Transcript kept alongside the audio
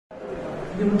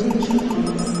Your attention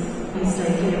please. Please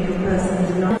take care of your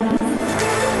personal belongings.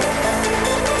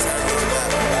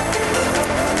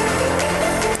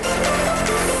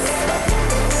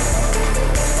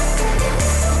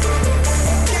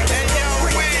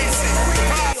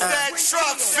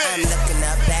 I'm looking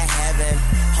up at heaven,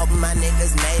 hoping my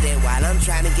niggas made it while I'm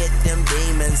trying to get them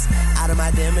demons out of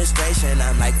my demonstration.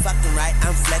 I'm like, fucking right,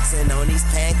 I'm flexing on these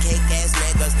pancake ass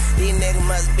niggas. These niggas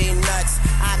must be nuts.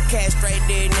 I castrate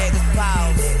these niggas,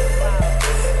 pause.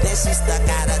 Then she stuck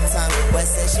out her tongue, but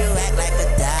since you act like a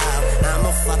dog,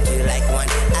 I'ma fuck you like one.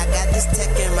 I got this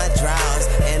tech in my drawers,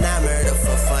 and I murder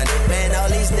for fun. Man, all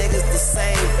these niggas the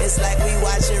same, it's like we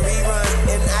watching reruns.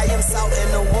 And I am salt in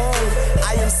the wound,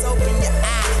 I am soap in your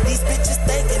eye. These bitches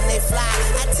thinking they fly,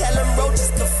 I tell them roaches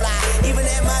can fly. Even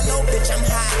at my low, bitch, I'm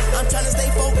high. I'm trying to stay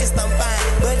focused, I'm fine.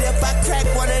 But if I crack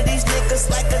one of these niggas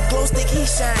like a glow stick, he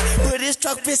shine. Put his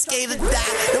truck risque to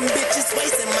die, them bitches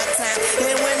wasting my time.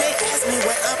 And when they ask me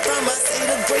where I'm from, I say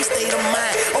the great state of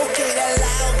mind. Okay, that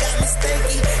loud got me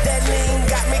stanky, that lean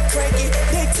got me cranky.